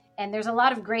opportunity. And there's a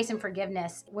lot of grace and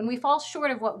forgiveness when we fall short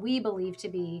of what we believe to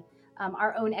be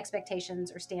our own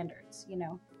expectations or standards,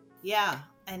 Yeah.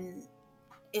 And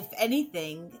if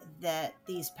anything that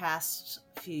these past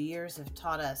few years have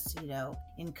taught us,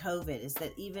 in COVID, is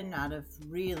that even out of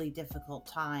really difficult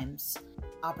times,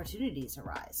 opportunities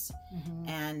arise. Mm-hmm.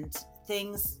 And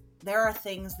there are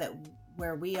things that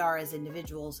where we are as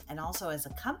individuals and also as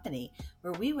a company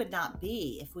where we would not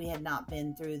be if we had not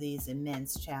been through these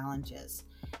immense challenges.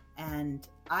 And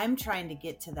I'm trying to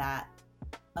get to that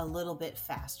a little bit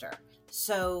faster.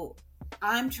 So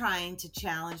I'm trying to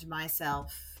challenge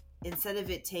myself, instead of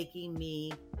it taking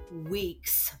me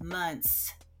weeks,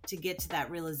 months to get to that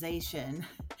realization,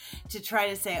 to try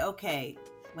to say, okay,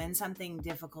 when something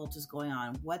difficult is going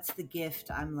on, what's the gift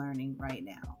I'm learning right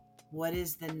now? What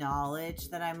is the knowledge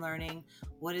that I'm learning?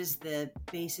 What is the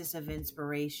basis of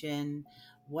inspiration?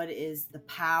 What is the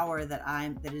power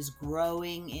that is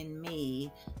growing in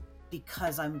me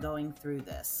because I'm going through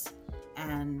this?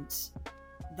 And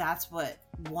that's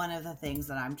one of the things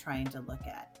that I'm trying to look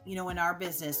at. In our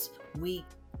business,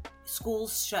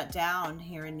 schools shut down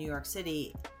here in New York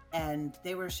City, and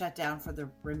they were shut down for the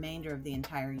remainder of the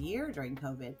entire year during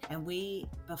COVID. And we,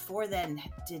 before then,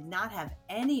 did not have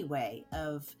any way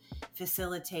of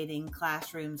facilitating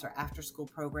classrooms or after-school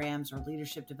programs or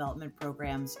leadership development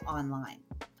programs online.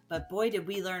 But boy, did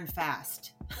we learn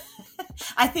fast.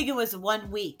 I think it was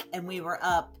 1 week and we were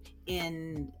up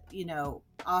in,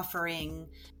 offering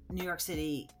New York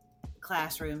City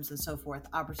classrooms and so forth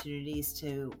opportunities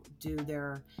to do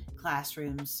their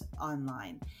classrooms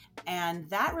online. And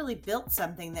that really built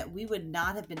something that we would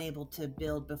not have been able to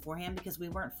build beforehand because we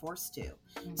weren't forced to.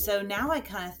 Mm-hmm. So now I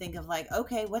kind of think of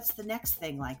okay, what's the next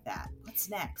thing like that? What's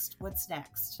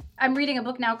next? I'm reading a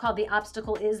book now called The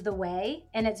Obstacle is the Way,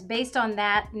 and it's based on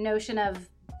that notion of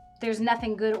there's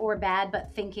nothing good or bad,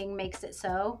 but thinking makes it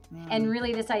so. Mm. And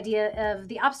really this idea of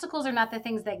the obstacles are not the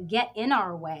things that get in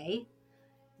our way.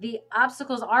 The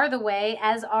obstacles are the way,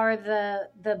 as are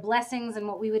the blessings and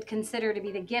what we would consider to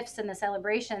be the gifts and the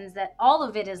celebrations, that all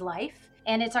of it is life.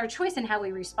 And it's our choice in how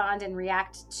we respond and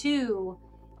react to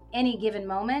any given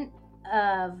moment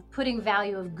of putting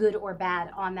value of good or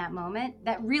bad on that moment.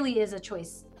 That really is a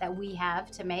choice that we have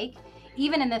to make.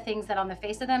 Even in the things that on the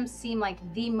face of them seem like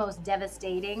the most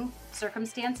devastating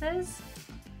circumstances,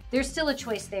 there's still a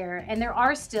choice there, and there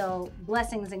are still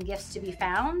blessings and gifts to be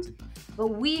found, but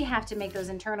we have to make those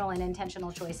internal and intentional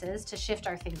choices to shift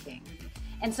our thinking.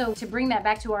 And so to bring that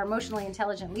back to our emotionally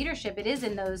intelligent leadership, it is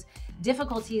in those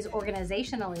difficulties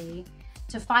organizationally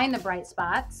to find the bright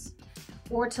spots,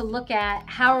 or to look at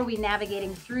how are we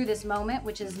navigating through this moment,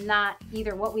 which is not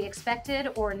either what we expected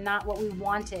or not what we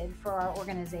wanted for our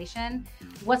organization.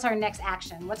 What's our next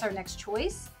action? What's our next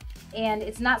choice? And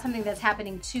it's not something that's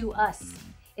happening to us.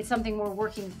 It's something we're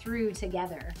working through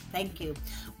together. Thank you.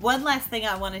 One last thing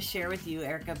I want to share with you,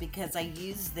 Erica, because I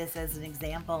use this as an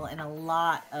example in a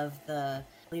lot of the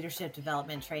leadership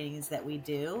development trainings that we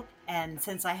do. And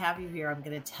since I have you here, I'm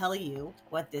going to tell you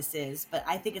what this is, but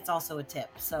I think it's also a tip,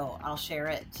 so I'll share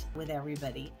it with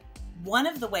everybody. One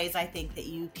of the ways I think that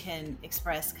you can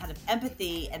express kind of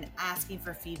empathy and asking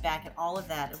for feedback and all of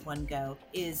that at one go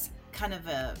is kind of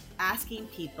asking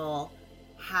people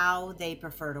how they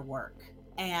prefer to work.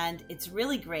 And it's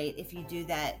really great if you do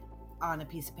that on a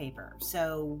piece of paper.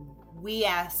 So we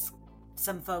ask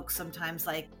some folks sometimes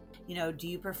how do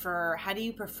you prefer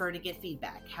to get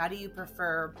feedback? How do you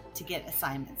prefer to get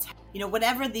assignments?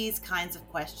 Whatever these kinds of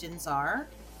questions are,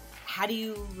 how do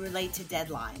you relate to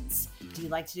deadlines? Do you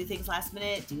like to do things last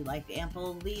minute? Do you like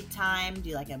ample lead time? Do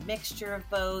you like a mixture of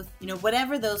both?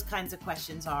 Whatever those kinds of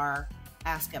questions are,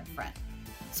 ask up front.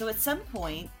 So at some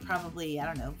point, probably,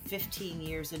 15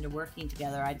 years into working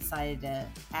together, I decided to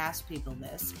ask people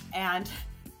this. And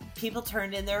people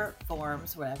turned in their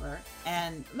forms, whatever,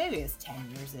 and maybe it was 10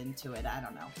 years into it, I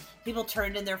don't know. People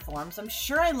turned in their forms. I'm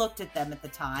sure I looked at them at the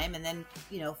time and then,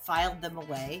 filed them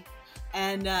away.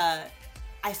 And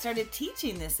I started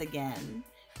teaching this again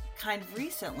kind of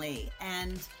recently.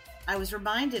 And I was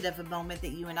reminded of a moment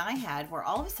that you and I had where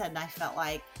all of a sudden I felt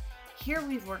like, here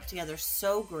we've worked together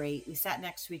so great. We sat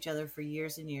next to each other for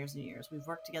years and years and years. We've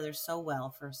worked together so well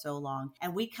for so long.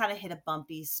 And we kind of hit a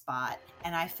bumpy spot.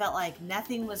 And I felt like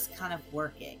nothing was kind of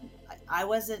working. I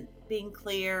wasn't being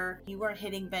clear. You weren't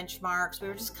hitting benchmarks. We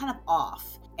were just kind of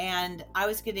off. And I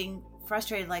was getting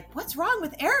frustrated, what's wrong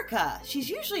with Erica? She's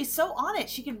usually so on it.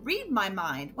 She can read my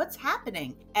mind. What's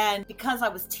happening? And because I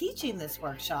was teaching this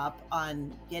workshop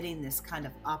on getting this kind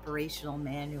of operational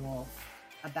manual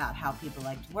about how people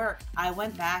like to work, I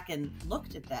went back and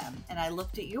looked at them, and I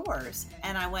looked at yours,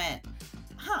 and I went,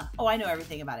 I know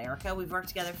everything about Erica. We've worked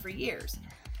together for years.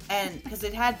 And because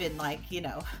it had been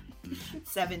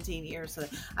 17 years. So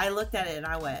I looked at it and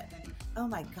I went, oh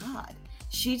my God.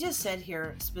 She just said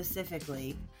here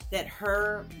specifically that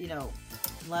her,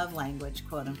 love language,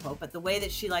 quote unquote, but the way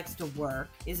that she likes to work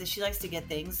is that she likes to get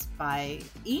things by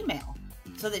email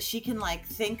so that she can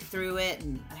think through it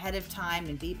and ahead of time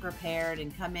and be prepared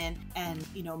and come in. And,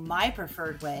 my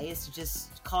preferred way is to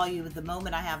just call you the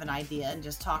moment I have an idea and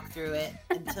just talk through it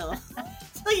until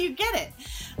you get it.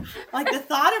 The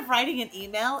thought of writing an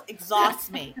email exhausts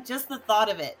me. Just the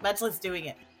thought of it, much less doing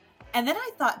it. And then I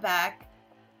thought back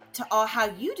to how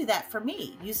you do that for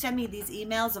me. You send me these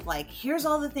emails of here's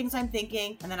all the things I'm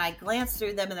thinking, and then I glance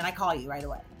through them and then I call you right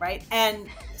away, right? And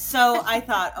so I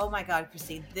thought, oh my God,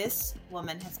 Christine, this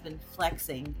woman has been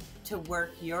flexing to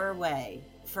work your way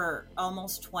for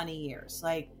almost 20 years.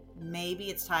 Maybe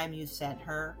it's time you sent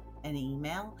her an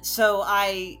email. So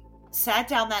I sat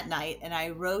down that night and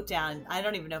I wrote down, I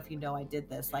don't even know if I did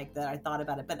this that I thought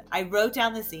about it, but I wrote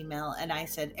down this email and I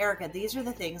said, Erica, these are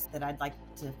the things that I'd like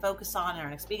to focus on in our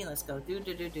next meeting. Let's go do.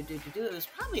 It was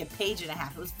probably a page and a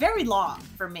half. It was very long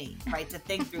for me, right, to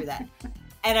think through that.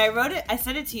 And I wrote it, I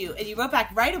sent it to you, and you wrote back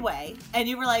right away. And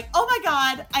you were like, oh my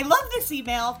God, I love this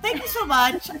email. Thank you so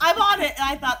much. I'm on it. And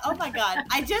I thought, oh my God,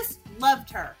 I just loved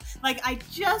her.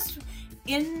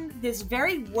 In this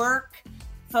very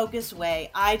work-focused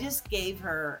way, I just gave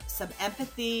her some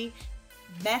empathy,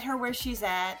 met her where she's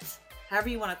at, however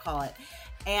you want to call it,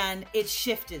 and it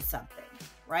shifted something,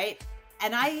 right?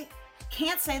 And I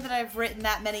can't say that I've written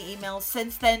that many emails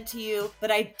since then to you,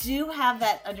 but I do have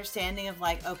that understanding of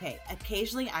okay,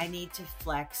 occasionally I need to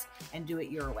flex and do it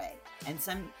your way. And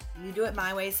you do it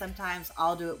my way, sometimes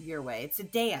I'll do it your way. It's a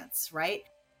dance, right?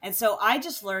 And so I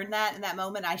just learned that in that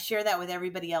moment. I share that with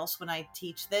everybody else when I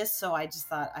teach this. So I just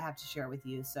thought I have to share it with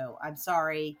you. So I'm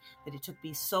sorry that it took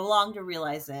me so long to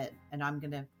realize it, and I'm going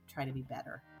to try to be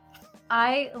better.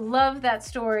 I love that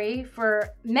story for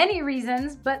many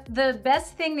reasons, but the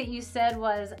best thing that you said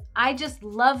was, I just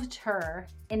loved her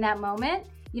in that moment.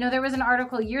 There was an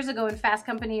article years ago in Fast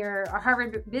Company or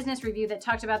Harvard Business Review that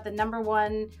talked about the number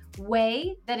one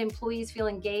way that employees feel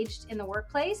engaged in the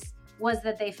workplace was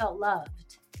that they felt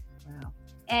loved. Wow.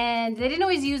 And they didn't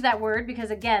always use that word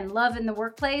because, again, love in the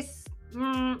workplace,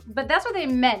 but that's what they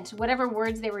meant. Whatever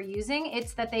words they were using,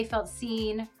 it's that they felt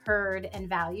seen, heard, and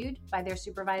valued by their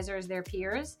supervisors, their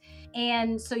peers.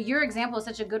 And so your example is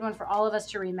such a good one for all of us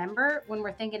to remember when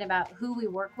we're thinking about who we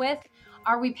work with.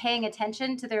 Are we paying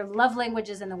attention to their love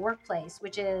languages in the workplace,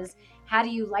 which is, how do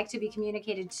you like to be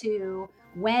communicated to?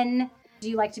 When do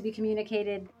you like to be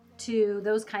communicated to?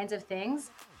 Those kinds of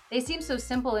things. They seem so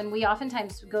simple, and we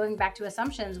oftentimes, going back to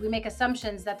assumptions, we make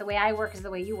assumptions that the way I work is the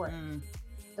way you work.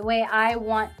 The way I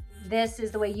want this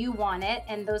is the way you want it,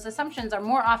 and those assumptions are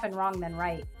more often wrong than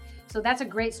right. So that's a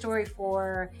great story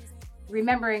for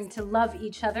remembering to love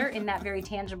each other in that very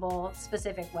tangible,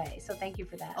 specific way. So thank you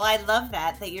for that. Well, I love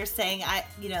that you're saying,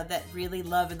 that really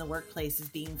love in the workplace is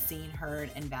being seen, heard,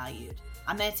 and valued.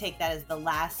 I'm going to take that as the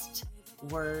last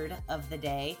word of the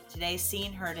day today: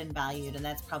 seen, heard, and valued. And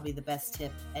that's probably the best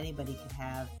tip anybody could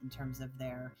have in terms of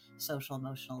their social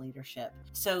emotional leadership.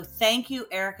 So thank you,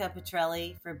 Erica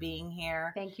Petrelli, for being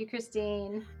here. Thank you,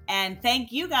 Christine. And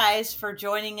thank you guys for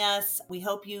joining us. We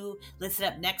hope you listen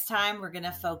up next time. We're going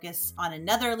to focus on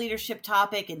another leadership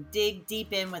topic and dig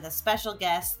deep in with a special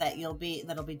guest that'll be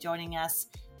joining us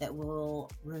that we'll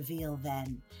reveal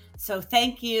then. So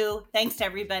thank you. Thanks to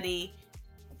everybody.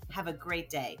 Have a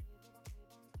great day.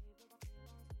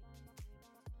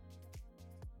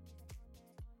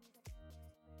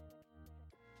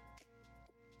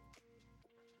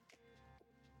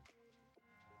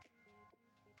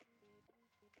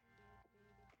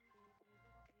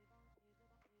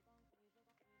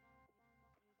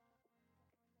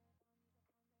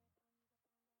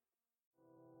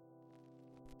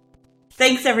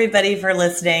 Thanks, everybody, for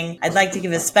listening. I'd like to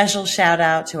give a special shout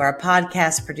out to our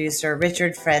podcast producer,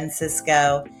 Richard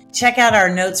Francisco. Check out our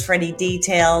notes for any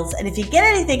details. And if you get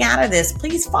anything out of this,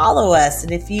 please follow us.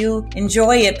 And if you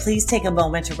enjoy it, please take a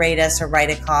moment to rate us or write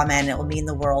a comment. It will mean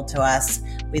the world to us.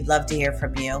 We'd love to hear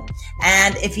from you.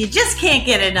 And if you just can't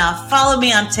get enough, follow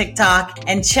me on TikTok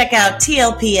and check out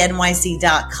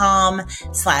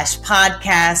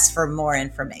tlpnyc.com/podcast for more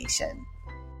information.